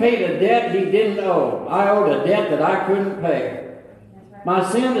 He paid a debt he didn't owe. I owed a debt that I couldn't pay. My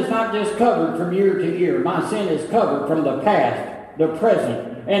sin is not just covered from year to year. My sin is covered from the past, the present,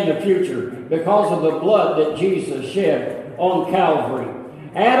 and the future because of the blood that Jesus shed on Calvary.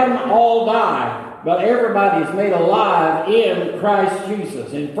 Adam all die, but everybody's made alive in Christ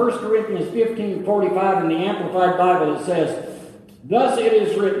Jesus. In 1 Corinthians 15:45 in the Amplified Bible it says, thus it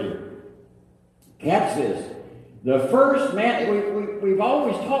is written, catch this, the first man, we've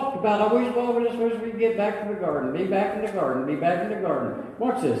always talked about, always we get back to the garden, be back in the garden, be back in the garden.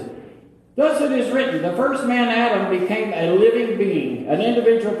 Watch this. Thus it is written, the first man Adam became a living being, an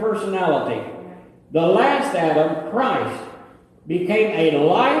individual personality. The last Adam, Christ, became a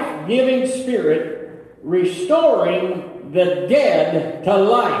life-giving spirit, restoring the dead to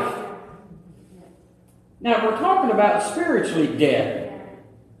life. Now we're talking about spiritually dead.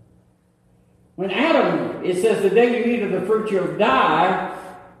 When Adam, it says the day you eat of the fruit you'll die.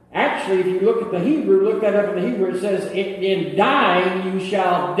 Actually, if you look at the Hebrew, look that up in the Hebrew, it says, in dying you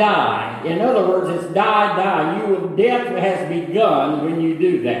shall die. In other words, it's die. Death has begun when you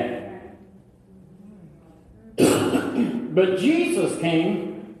do that. But Jesus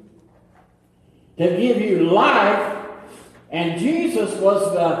came to give you life, and Jesus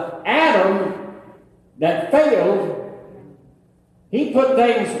was the Adam that failed. He put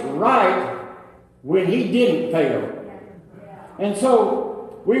things right when he didn't fail. And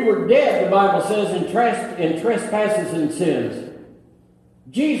so, we were dead, the Bible says, in trespasses and sins.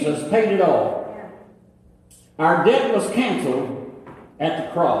 Jesus paid it all. Our debt was canceled at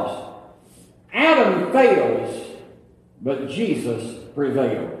the cross. Adam fails, but Jesus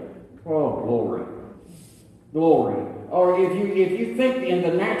prevailed. Oh, glory. Glory. Or if you think in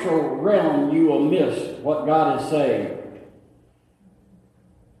the natural realm, you will miss what God is saying.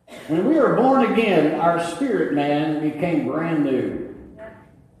 When we were born again, our spirit man became brand new.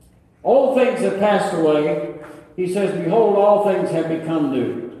 Old things have passed away. He says, behold, all things have become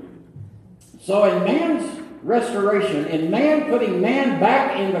new. So in man's restoration, in man putting man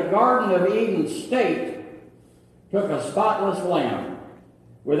back in the Garden of Eden state, took a spotless lamb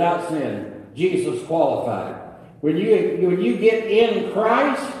without sin. Jesus qualified. When you get in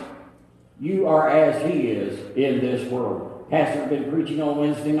Christ, you are as he is in this world. Pastor's been preaching on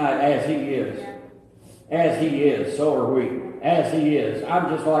Wednesday night, as he is. As he is, so are we. As he is. I'm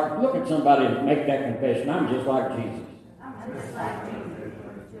just like, look at somebody and make that confession. I'm just like Jesus.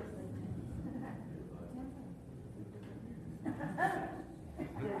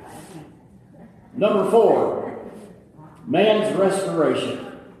 Number 4, man's restoration.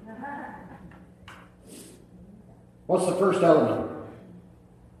 What's the first element?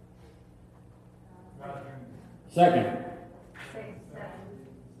 Second.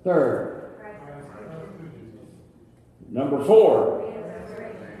 Third. Number 4,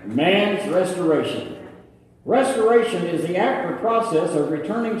 man's restoration. Restoration is the act or process of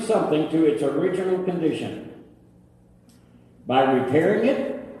returning something to its original condition by repairing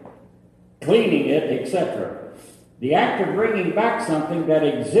it, cleaning it, etc. The act of bringing back something that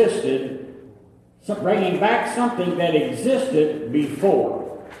existed before.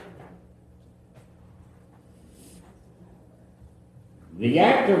 The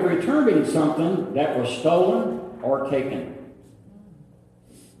act of returning something that was stolen or taken.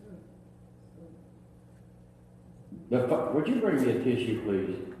 Would you bring me a tissue,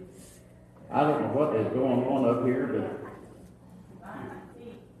 please? I don't know what is going on up here, but...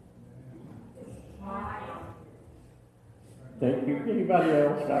 Thank you. Anybody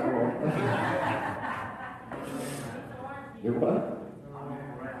else got one? You what?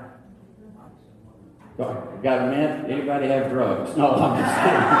 Got a minute? Anybody have drugs? No, I'm just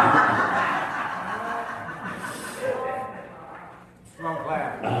kidding. Wrong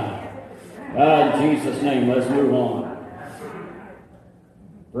class. In Jesus' name, let's move on.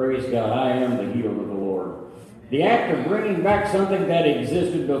 Praise God. I am the healed of the Lord. The act of bringing back something that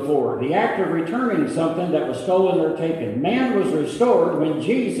existed before. The act of returning something that was stolen or taken. Man was restored when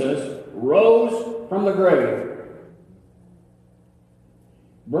Jesus rose from the grave.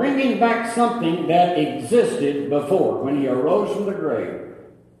 Bringing back something that existed before. When he arose from the grave,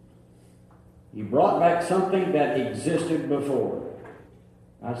 he brought back something that existed before.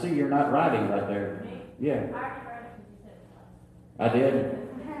 I see you're not writing right there. Yeah. I did?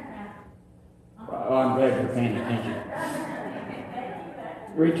 Oh, I'm glad you're paying attention.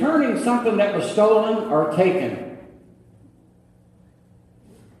 Returning something that was stolen or taken.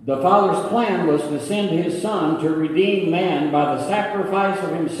 The Father's plan was to send his Son to redeem man by the sacrifice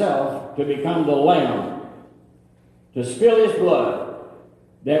of himself to become the Lamb, to spill his blood,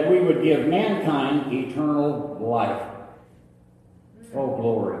 that we would give mankind eternal life. Oh,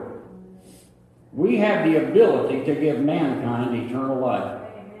 glory. We have the ability to give mankind eternal life.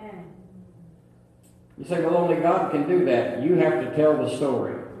 You say, well, only God can do that. You have to tell the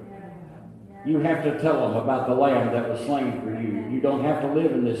story. You have to tell them about the Lamb that was slain for you. You don't have to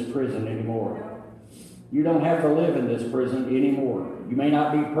live in this prison anymore. You don't have to live in this prison anymore. You may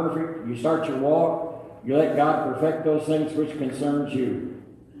not be perfect. You start your walk. You let God perfect those things which concerns you.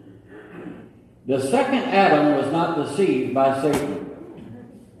 The second Adam was not deceived by Satan.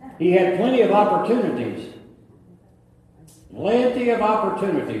 He had plenty of opportunities. Plenty of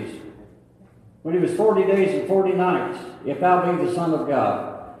opportunities. When he was 40 days and 40 nights, if thou be the Son of God.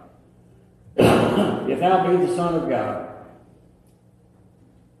 If thou be the Son of God.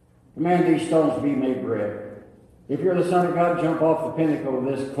 Command these stones to be made bread. If you're the Son of God, jump off the pinnacle of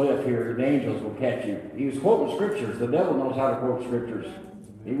this cliff here. The angels will catch you. He was quoting scriptures. The devil knows how to quote scriptures.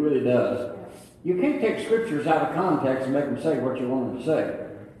 He really does. You can't take scriptures out of context and make them say what you want them to say.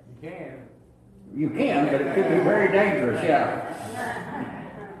 You can. You can, but it could be very dangerous, yeah.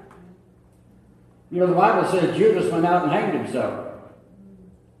 You know, the Bible says Judas went out and hanged himself.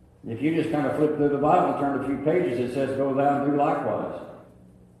 If you just kind of flip through the Bible and turn a few pages, it says, go thou and do likewise.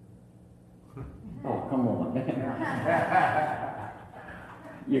 Oh, come on.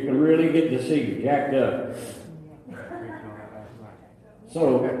 You can really get deceived, jacked up.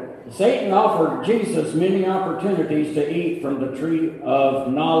 So, Satan offered Jesus many opportunities to eat from the tree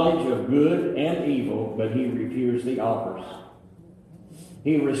of knowledge of good and evil, but he refused the offers.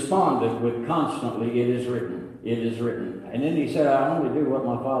 He responded with constantly, it is written, it is written. And then he said, I only do what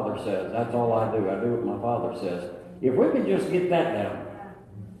my Father says. That's all I do. I do what my Father says. If we can just get that down.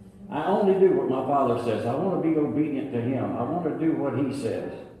 I only do what my Father says. I want to be obedient to him. I want to do what he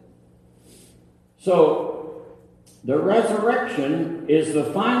says. So, the resurrection is the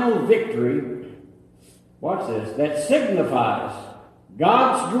final victory, watch this, that signifies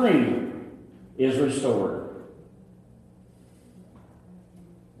God's dream is restored.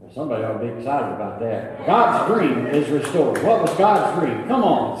 Somebody ought to be excited about that. God's dream is restored. What was God's dream? Come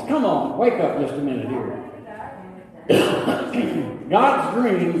on, wake up just a minute here. God's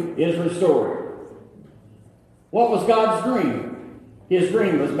dream is restored. What was God's dream? His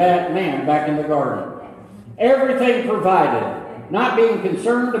dream was man back in the garden. Everything provided, not being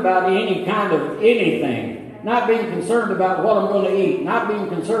concerned about any kind of anything. not being concerned about what I'm going to eat, not being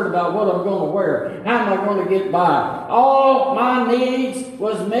concerned about what I'm going to wear, how am I going to get by. All my needs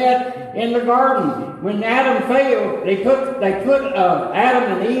was met in the garden. When Adam failed, they put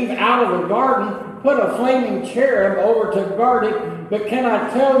Adam and Eve out of the garden, put a flaming cherub over to guard it. But can I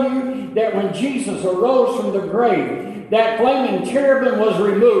tell you that when Jesus arose from the grave, that flaming cherubim was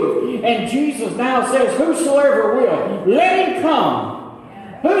removed. And Jesus now says, whosoever will, let him come.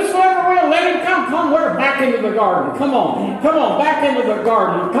 Whosoever will, let him come. Come where? Back into the garden. Come on. Come on, back into the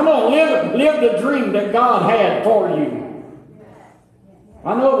garden. Come on, live the dream that God had for you.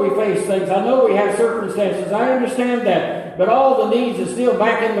 I know we face things. I know we have circumstances. I understand that. But all the needs is still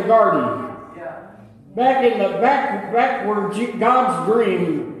back in the garden. Back where God's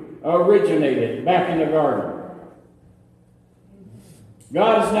dream originated. Back in the garden.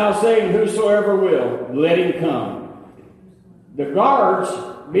 God is now saying, whosoever will, let him come. The guards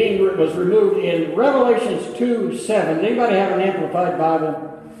was removed in Revelations 2:7. Anybody have an Amplified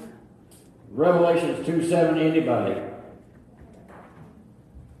Bible? Revelations 2:7, anybody?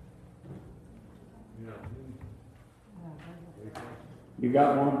 You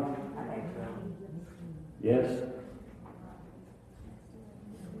got one? Yes?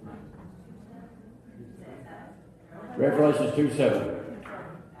 Revelations 2:7.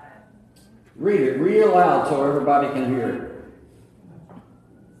 Read it real loud so everybody can hear it.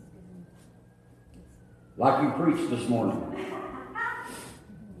 Like you preached this morning.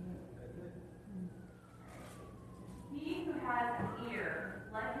 He who has an ear,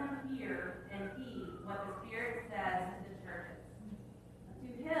 let him hear and heed what the Spirit says to the churches. To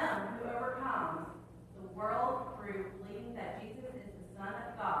him who overcomes the world through believing that Jesus is the Son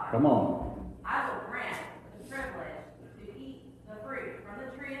of God, Come on. I will grant the privilege to eat the fruit from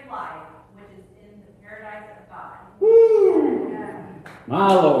the tree of life, which is in the paradise of God. Woo!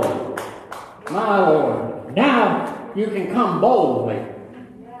 My Lord. My Lord. Now you can come boldly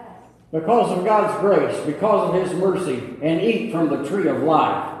because of God's grace, because of his mercy, and eat from the tree of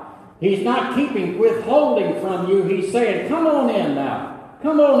life. He's not withholding from you. He's saying, come on in now.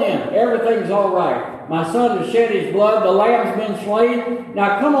 Come on in. Everything's all right. My son has shed his blood. The lamb's been slain.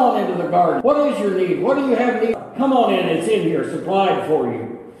 Now come on into the garden. What is your need? What do you have need? Come on in. It's in here, supplied for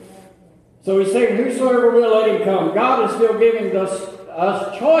you. So he's saying, whosoever will, let him come. God is still giving us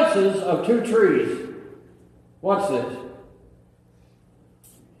choices of two trees. What's this?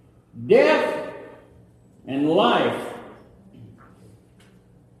 Death and life.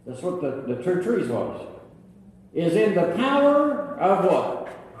 That's what the two trees was. Is in the power of what?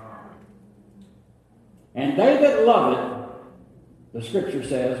 And they that love it, the scripture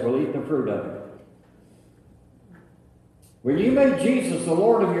says, will eat the fruit of it. When you made Jesus the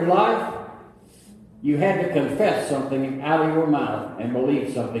Lord of your life, you had to confess something out of your mouth and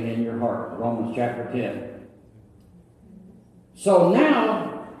believe something in your heart. Romans chapter 10. So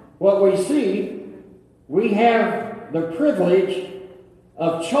now, what we see, we have the privilege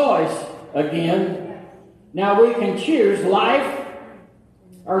of choice again. Now we can choose life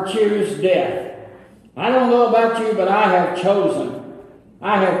or choose death. I don't know about you, but I have chosen.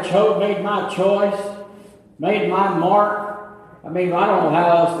 I have made my choice, made my mark. I mean, I don't know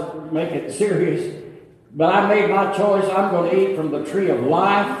how else to make it serious. But I made my choice. I'm going to eat from the tree of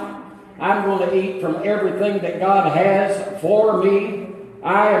life. I'm going to eat from everything that God has for me.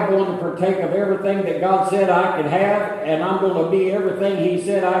 I am going to partake of everything that God said I could have, and I'm going to be everything he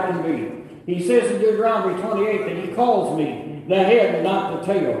said I can be. He says in Deuteronomy 28 that he calls me the head and not the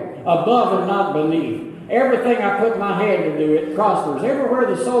tail, above and not beneath. Everything I put my hand to do, it prospers.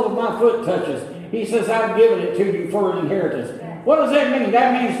 Everywhere the sole of my foot touches, he says, I've given it to you for an inheritance. What does that mean?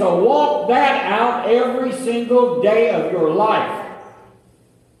 That means to walk that out every single day of your life.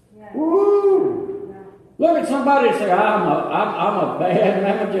 Yeah. Woo! Yeah. Look at somebody and say, I'm a bad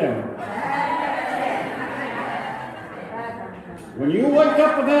mamma jamma. When you wake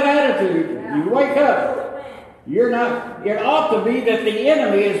up with that attitude, you wake up. You're not. It ought to be that the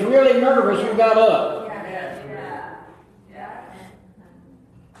enemy is really nervous you got up.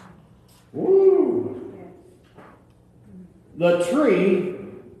 Woo! The tree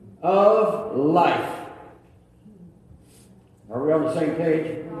of life. Are we on the same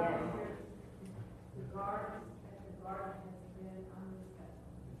page?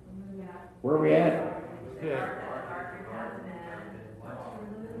 Where are we at?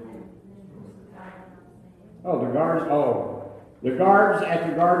 Oh, the guards. Oh, the guards at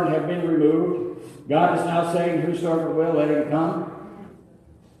the garden have been removed. God is now saying, whosoever will, let him come.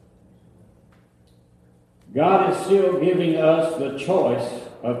 God is still giving us the choice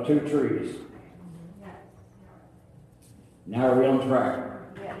of two trees. Now are we on track?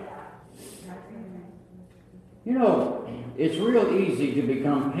 You know, it's real easy to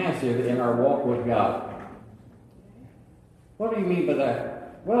become passive in our walk with God. What do you mean by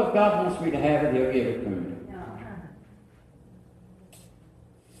that? Well, if God wants me to have it, He'll give it to me.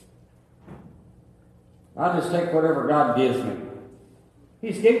 I just take whatever God gives me.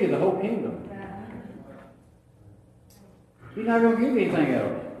 He's gave you the whole kingdom. He's not going to give you anything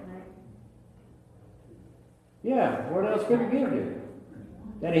else. Yeah, what else could He give you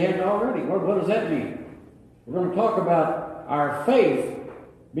that He hadn't already? What does that mean? We're going to talk about our faith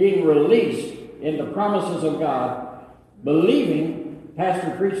being released in the promises of God, believing,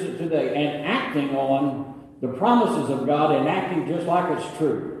 Pastor preached it today, and acting on the promises of God and acting just like it's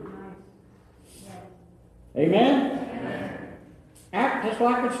true. Amen? Act just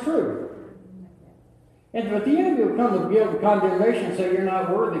like it's true. But the enemy will come with guilt and condemnation and say you're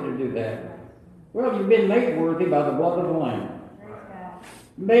not worthy to do that. Well, you've been made worthy by the blood of the Lamb.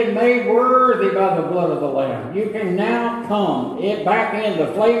 Been made worthy by the blood of the Lamb. You can now come back in.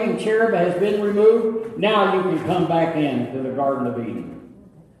 The flaming cherub has been removed. Now you can come back into the Garden of Eden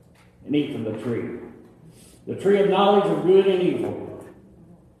and eat from the tree. The tree of knowledge of good and evil.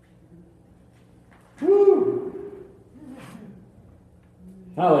 Woo!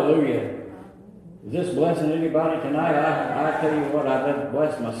 Hallelujah. Is this blessing anybody tonight? I tell you what, I've been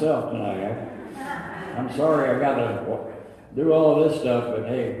blessed myself tonight. I'm sorry I got to do all this stuff, but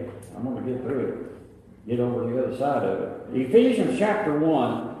hey, I'm going to get through it. Get over the other side of it. Ephesians chapter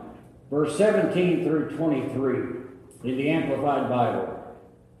 1, verse 17 through 23 in the Amplified Bible.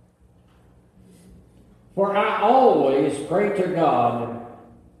 For I always pray to God,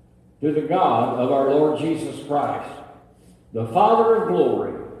 to the God of our Lord Jesus Christ, the Father of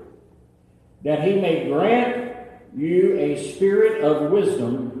glory, that He may grant you a spirit of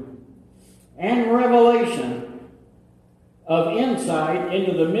wisdom and revelation of insight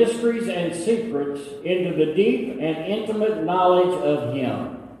into the mysteries and secrets, into the deep and intimate knowledge of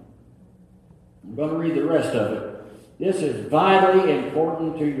Him. I'm going to read the rest of it. This is vitally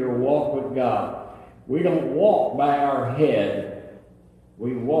important to your walk with God. We don't walk by our head.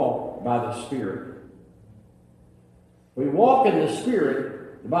 We walk by the Spirit. We walk in the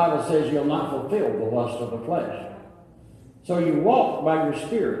Spirit. The Bible says you'll not fulfill the lust of the flesh. So you walk by your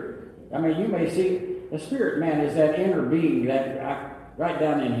Spirit. I mean, you may see the Spirit, man, is that inner being that right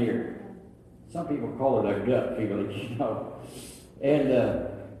down in here. Some people call it a gut feeling, you know. And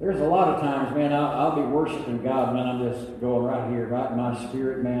there's a lot of times, man, I'll be worshiping God, man. I'm just going right here, right in my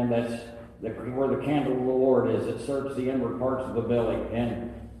spirit, man. That's where the candle of the Lord is. It searches the inward parts of the belly.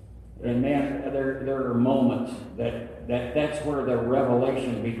 And man, there are moments that's where the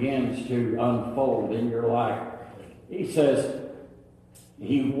revelation begins to unfold in your life. He says,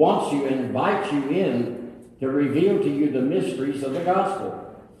 He wants you and invites you in to reveal to you the mysteries of the gospel.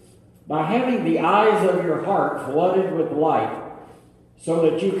 By having the eyes of your heart flooded with light so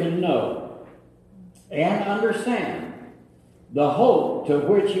that you can know and understand the hope to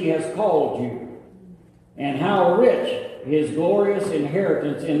which He has called you and how rich His glorious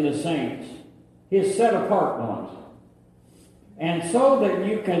inheritance in the saints, His set-apart ones. And so that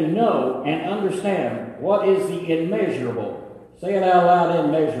you can know and understand what is the immeasurable, say it out loud,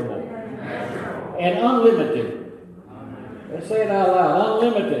 immeasurable. And unlimited. Let's say it out loud.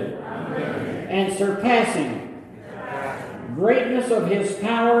 Unlimited. And surpassing greatness of His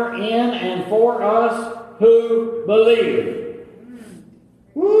power in and for us who believe.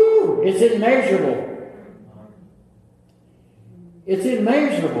 Woo! It's immeasurable. It's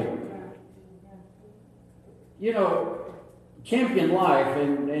immeasurable. You know, Champion Life,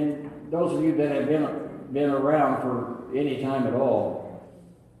 and those of you that have been around for any time at all,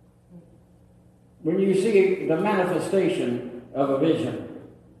 when you see the manifestation of a vision,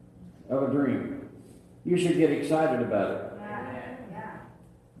 of a dream, you should get excited about it.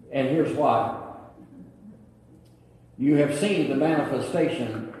 And here's why. You have seen the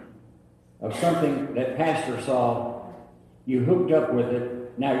manifestation of something that Pastor saw. You hooked up with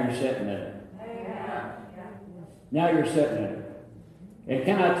it. Now you're sitting in it. Now you're sitting in it. And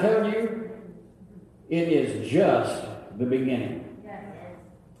can I tell you, it is just the beginning.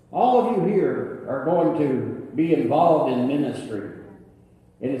 All of you here are going to be involved in ministry,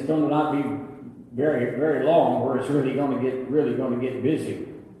 and it's going to not be very, very long where it's really going to get busy.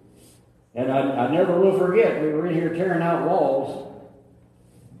 And I never will forget, we were in here tearing out walls.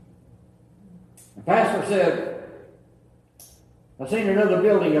 The pastor said, "I've seen another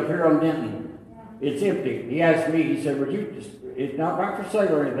building up here on Denton. It's empty." He asked me, he said, "It's not right for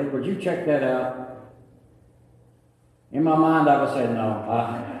sale or anything, would you check that out?" In my mind, I was saying, no,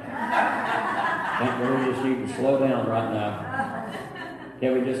 I think we just need to slow down right now.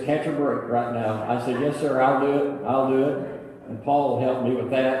 can we just catch a break right now? I said, yes, sir, I'll do it. And Paul helped me with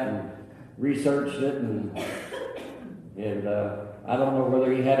that and researched it, and I don't know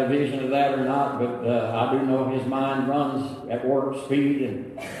whether he had a vision of that or not, but I do know his mind runs at warp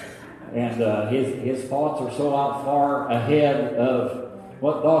speed, and his thoughts are so out far ahead of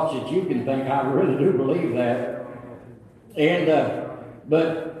what thoughts that you can think. I really do believe that. And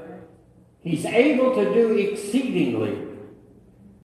but he's able to do exceedingly